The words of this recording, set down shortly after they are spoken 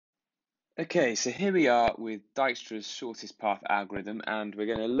Okay, so here we are with Dijkstra's shortest path algorithm, and we're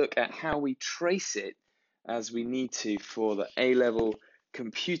going to look at how we trace it as we need to for the A-level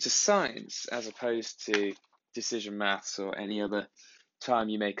computer science, as opposed to decision maths or any other time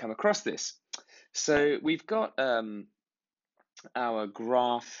you may come across this. So we've got our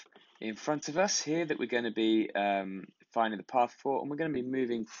graph in front of us here that we're going to be finding the path for, and we're going to be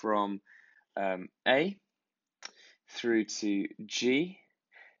moving from A through to G.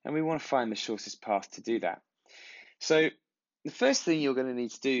 And we want to find the shortest path to do that. So the first thing you're going to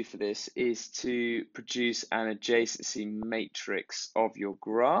need to do for this is to produce an adjacency matrix of your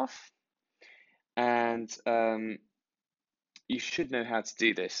graph. And you should know how to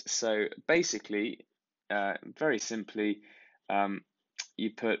do this. So basically, very simply, you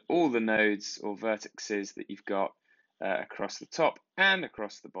put all the nodes or vertices that you've got across the top and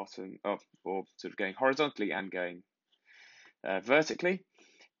across the bottom of, or sort of going horizontally and going vertically.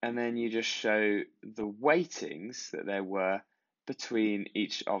 And then you just show the weightings that there were between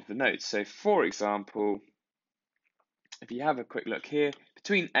each of the nodes. So for example, if you have a quick look here,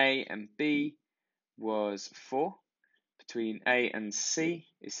 between A and B was 4, between A and C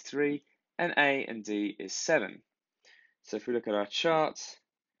is 3, and A and D is 7. So if we look at our chart,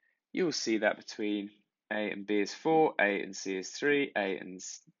 you will see that between A and B is 4, A and C is 3, A and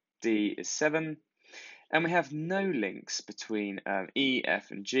D is 7. And we have no links between E,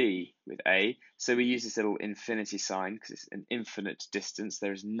 F, and G with A. So we use this little infinity sign because it's an infinite distance.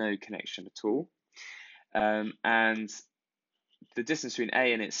 There is no connection at all. And the distance between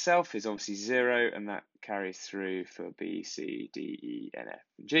A and itself is obviously 0, and that carries through for B, C, D, E, N, F,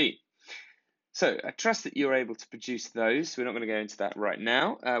 and G. So I trust that you're able to produce those. We're not going to go into that right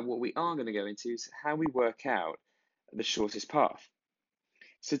now. What we are going to go into is how we work out the shortest path.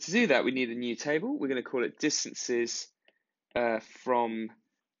 So to do that, we need a new table. We're going to call it distances from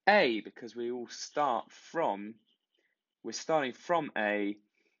A, because we all start from, we're starting from A.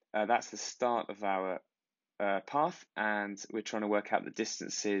 That's the start of our path, and we're trying to work out the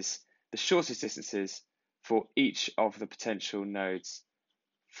distances, the shortest distances for each of the potential nodes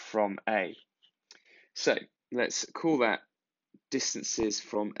from A. So let's call that distances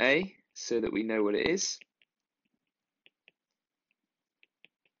from A so that we know what it is.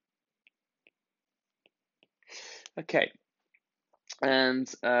 Okay,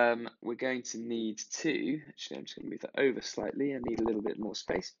 and we're going to need to, actually I'm just going to move that over slightly, I need a little bit more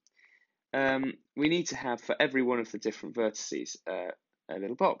space. We need to have for every one of the different vertices a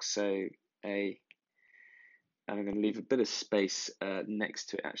little box, so A, and I'm going to leave a bit of space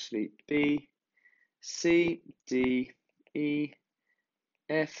next to it actually, B, C, D, E,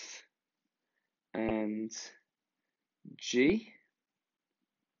 F, and G.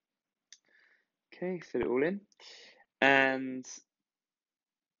 Okay, fit it all in. And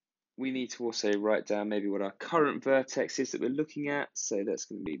we need to also write down maybe what our current vertex is that we're looking at. So that's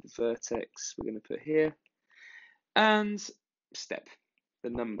going to be the vertex we're going to put here. And step, the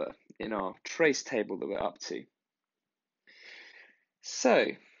number in our trace table that we're up to. So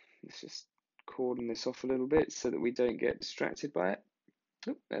let's just cordon this off a little bit so that we don't get distracted by it.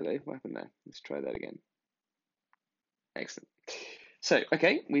 Oh, hello, what happened there? Let's try that again. Excellent. So,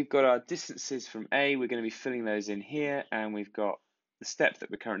 okay, we've got our distances from A. We're going to be filling those in here, and we've got the step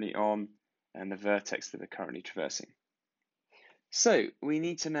that we're currently on and the vertex that we're currently traversing. So we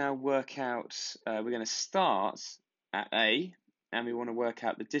need to now work out, we're going to start at A, and we want to work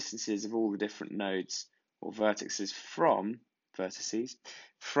out the distances of all the different nodes or vertices from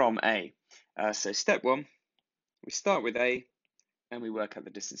A. So step 1, we start with A, and we work out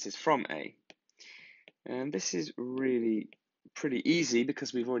the distances from A. And this is really pretty easy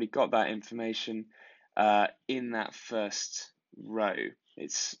because we've already got that information in that first row.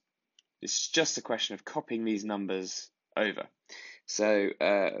 It's just a question of copying these numbers over. So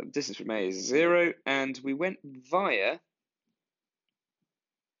distance from A is 0, and we went via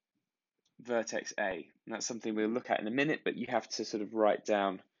vertex A. And that's something we'll look at in a minute, but you have to sort of write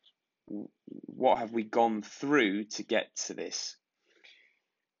down what have we gone through to get to this.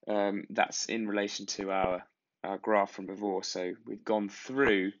 That's in relation to our graph from before. So we've gone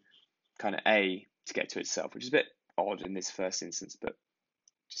through kind of A to get to itself, which is a bit odd in this first instance, but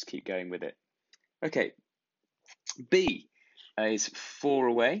just keep going with it. Okay, B is 4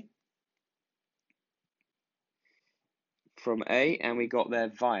 away from A, and we got there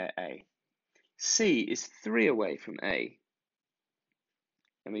via A. C is 3 away from A,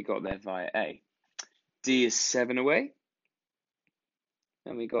 and we got there via A. D is 7 away,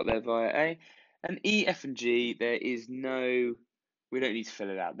 and we got there via A. And E, F, and G, there is no, we don't need to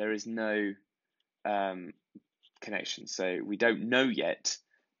fill it out. There is no connection, so we don't know yet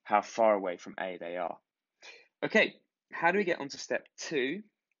how far away from A they are. Okay, how do we get on to step 2?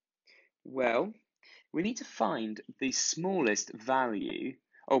 Well, we need to find the smallest value.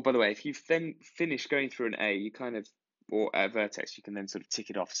 Oh, by the way, if you've then finished going through an A, you kind of, or a vertex, you can then sort of tick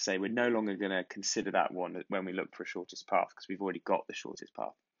it off to say we're no longer going to consider that one when we look for a shortest path because we've already got the shortest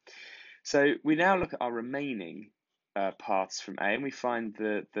path. So we now look at our remaining paths from A and we find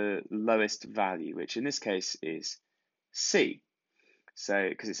the lowest value, which in this case is C. So,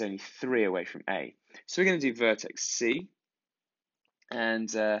 because it's only 3 away from A. So we're going to do vertex C, and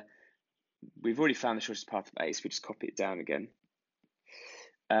we've already found the shortest path of A, so we just copy it down again.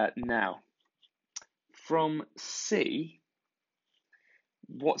 Now, from C,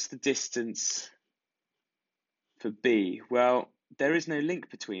 what's the distance for B? Well, there is no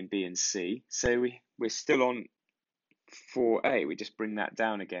link between B and C, so we're still on 4A. We just bring that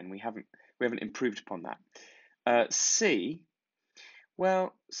down again. We haven't improved upon that. C,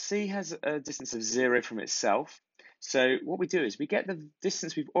 well, C has a distance of 0 from itself. So what we do is we get the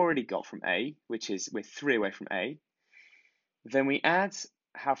distance we've already got from A, which is we're 3 away from A. Then we add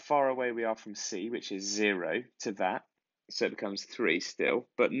how far away we are from C, which is 0, to that. So it becomes 3 still.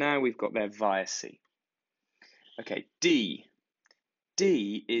 But now we've got there via C. Okay, D.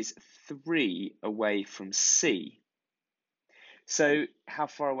 D is 3 away from C. So how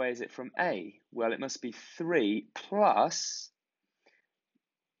far away is it from A? Well, it must be 3 plus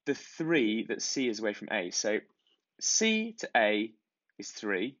the 3 that C is away from A. So C to A is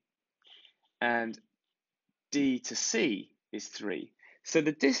 3, and D to C is 3. So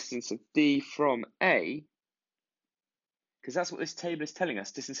the distance of D from A, because that's what this table is telling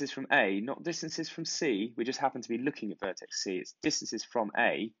us, distances from A, not distances from C. We just happen to be looking at vertex C. It's distances from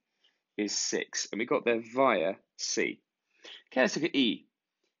A is 6, and we got there via C. Okay, let's look at E.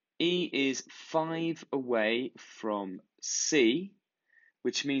 E is 5 away from C,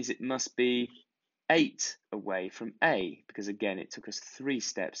 which means it must be 8 away from A, because again, it took us 3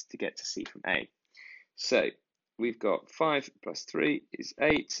 steps to get to C from A. So we've got 5 plus 3 is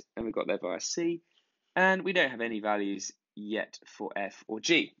 8, and we've got there via C, and we don't have any values yet for F or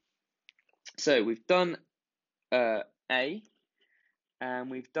G. So we've done A, and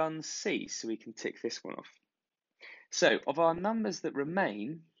we've done C, so we can tick this one off. So of our numbers that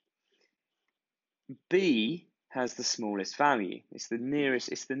remain, B has the smallest value. It's the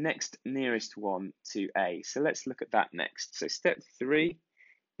next nearest one to A. So let's look at that next. So step 3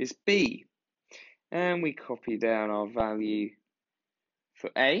 is B. And we copy down our value for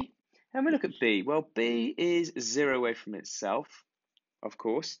A. And we look at B. Well, B is 0 away from itself, of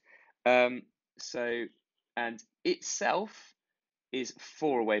course. And itself is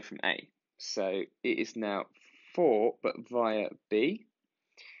 4 away from A. So it is now 4, but via B.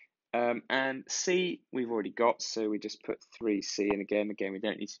 And C we've already got, so we just put 3C, and again we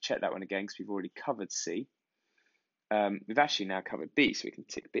don't need to check that one again because we've already covered C. We've actually now covered B, so we can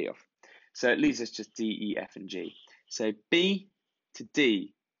tick B off. So it leaves us just D, E, F, and G. So B to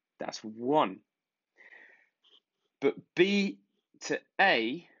D, that's 1. But B to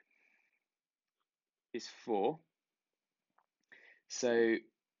A is 4. So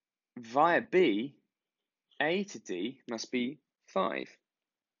via B, A to D must be 5,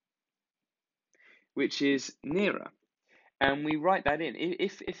 which is nearer. And we write that in.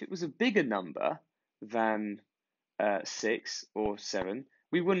 If it was a bigger number than 6 or 7,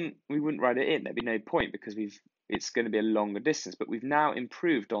 we wouldn't write it in. There'd be no point because it's going to be a longer distance. But we've now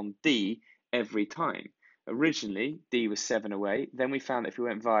improved on D every time. Originally, D was 7 away. Then we found that if we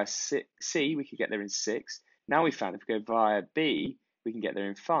went via C, we could get there in 6. Now we found if we go via B, we can get there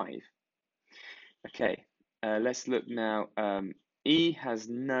in 5. Okay, let's look now. E has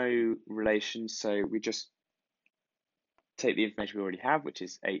no relation, so we just take the information we already have, which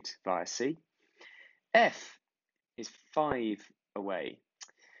is 8 via C. F is 5 away.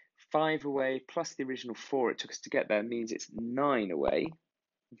 5 away plus the original 4 it took us to get there means it's 9 away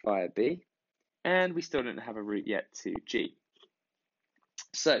via B. And we still don't have a route yet to G.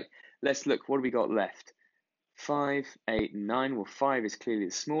 So let's look, what have we got left? 5, 8, 9. Well, 5 is clearly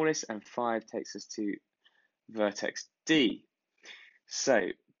the smallest, and 5 takes us to vertex D. So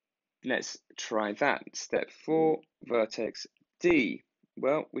let's try that. Step 4, vertex D.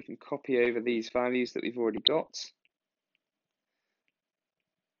 Well, we can copy over these values that we've already got.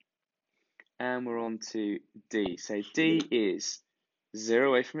 And we're on to D. So D is 0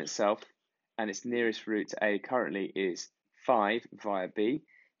 away from itself, and its nearest route to A currently is 5 via B.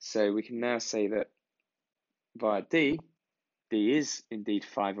 So we can now say that via D, D is indeed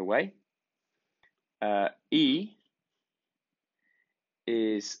 5 away. E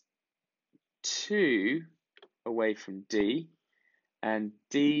is 2 away from D, and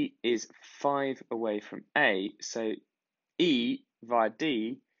D is 5 away from A. So E via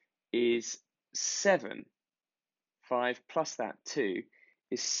D is 7. 5 plus that 2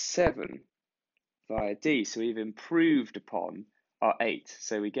 is 7 via D. So we've improved upon our 8.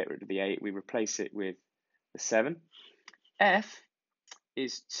 So we get rid of the 8, we replace it with the 7. F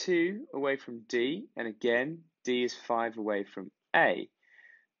is 2 away from D, and again, D is 5 away from A.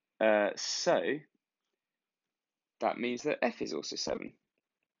 So that means that F is also 7.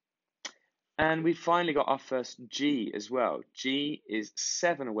 And we finally got our first G as well. G is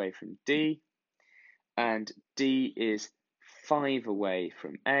 7 away from D, and D is 5 away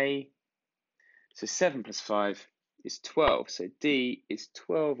from A. So 7 plus 5 is 12. So D is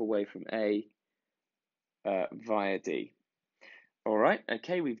 12 away from A via D. All right,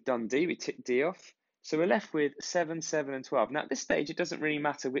 okay, we've done D, we ticked D off. So we're left with 7, 7, and 12. Now at this stage, it doesn't really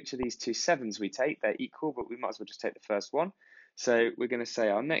matter which of these two 7s we take. They're equal, but we might as well just take the first one. So we're going to say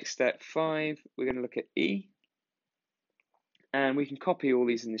our next step, 5, we're going to look at E. And we can copy all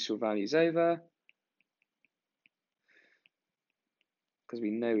these initial values over, because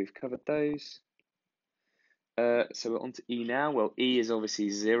we know we've covered those. So we're on to E now. Well, E is obviously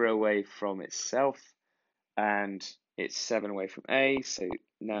 0 away from itself, and it's 7 away from A. So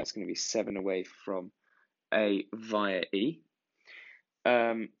now it's going to be 7 away from A via E.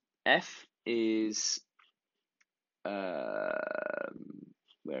 F is, where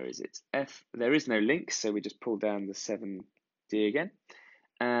is it? F, there is no link, so we just pull down the 7D again.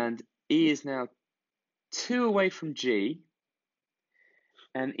 And E is now 2 away from G,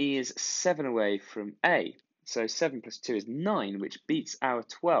 and E is 7 away from A. So 7 plus 2 is 9, which beats our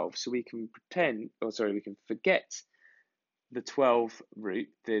 12. So we can we can forget the 12 route,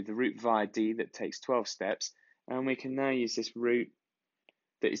 the route via D that takes 12 steps, and we can now use this route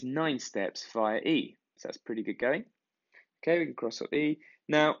that is 9 steps via E. So that's pretty good going. Okay, we can cross off E.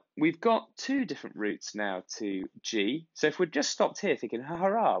 Now, we've got 2 different routes now to G. So if we'd just stopped here thinking,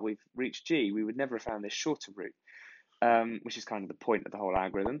 hurrah, we've reached G, we would never have found this shorter route, which is kind of the point of the whole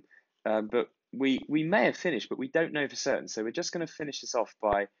algorithm. But we may have finished, but we don't know for certain. So we're just going to finish this off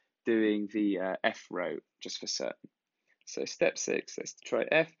by doing the F row just for certain. So step 6, let's try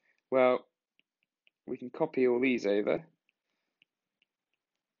F. Well, we can copy all these over.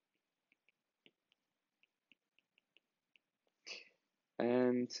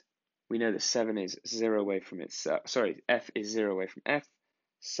 And we know that 7 is 0 away from itself. Sorry, F is 0 away from F.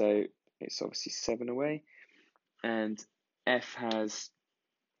 So it's obviously 7 away. And F has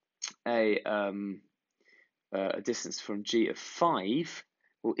a distance from G of 5.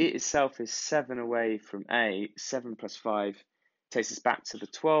 Well, it itself is 7 away from A. 7 plus 5 takes us back to the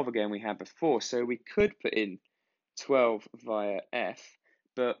 12 again we had before. So we could put in 12 via F,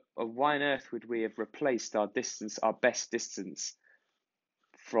 but why on earth would we have replaced our distance, our best distance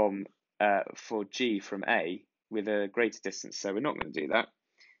from for G from A with a greater distance? So we're not going to do that.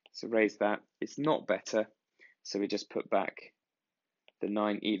 So raise that. It's not better. So we just put back the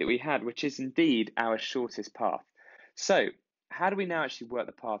 9E that we had, which is indeed our shortest path. So how do we now actually work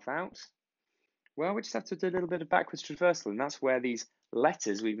the path out? Well, we just have to do a little bit of backwards traversal, and that's where these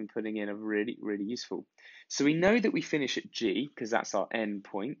letters we've been putting in are really, really useful. So we know that we finish at G, because that's our end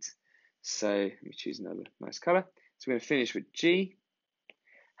point. So let me choose another nice color. So we're going to finish with G.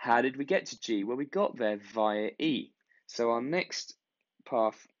 How did we get to G? Well, we got there via E. So our next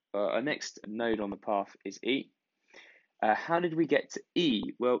path, our next node on the path is E. How did we get to E?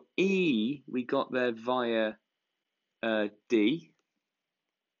 Well, E, we got there via D.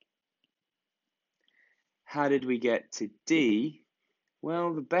 How did we get to D?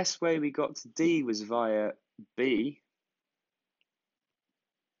 Well, the best way we got to D was via B.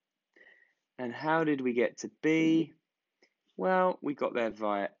 And how did we get to B? Well, we got there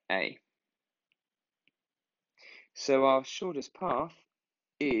via A. So our shortest path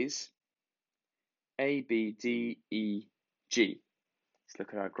is A, B, D, E, G. Let's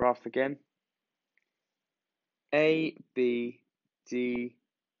look at our graph again. A, B, D,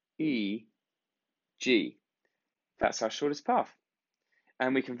 E, G. That's our shortest path.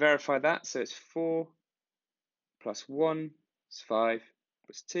 And we can verify that. So it's 4 plus 1 is 5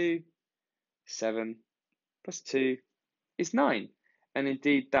 plus 2, 7 plus 2 is 9. And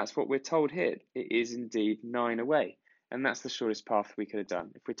indeed, that's what we're told here. It is indeed 9 away. And that's the shortest path we could have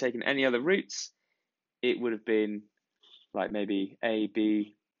done. If we'd taken any other routes, it would have been like maybe A,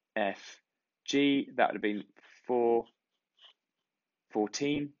 B, F, G. That would have been 4,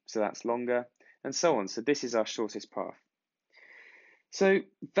 14. So that's longer, and so on. So this is our shortest path. So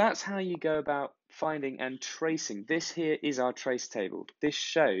that's how you go about finding and tracing. This here is our trace table. This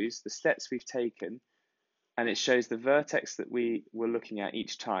shows the steps we've taken and it shows the vertex that we were looking at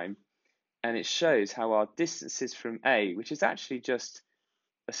each time, and it shows how our distances from A, which is actually just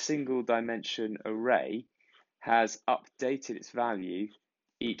a single dimension array, has updated its value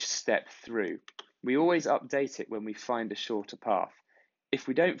each step through. We always update it when we find a shorter path. If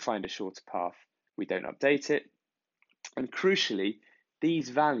we don't find a shorter path, we don't update it. And crucially, these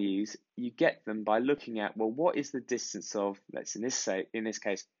values, you get them by looking at, well, what is the distance of, let's in this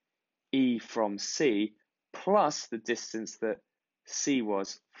case, E from C plus the distance that C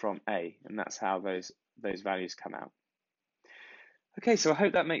was from A, and that's how those values come out. Okay, so I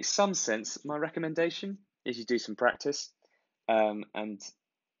hope that makes some sense. My recommendation is you do some practice and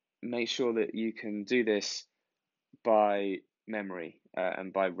make sure that you can do this by memory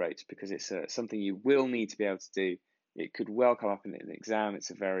and by rote, because it's something you will need to be able to do. It could well come up in an exam. It's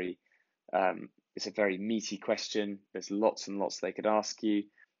a very meaty question. There's lots and lots they could ask you.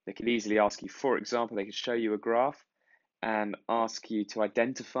 They could easily ask you, for example, they could show you a graph and ask you to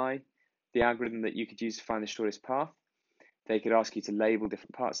identify the algorithm that you could use to find the shortest path. They could ask you to label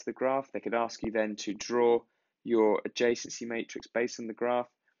different parts of the graph. They could ask you then to draw your adjacency matrix based on the graph.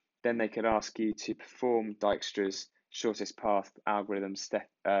 Then they could ask you to perform Dijkstra's shortest path algorithm,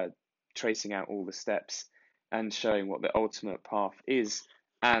 tracing out all the steps and showing what the ultimate path is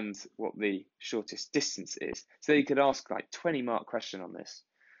and what the shortest distance is. So you could ask like 20-mark question on this.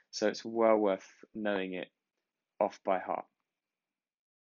 So it's well worth knowing it off by heart.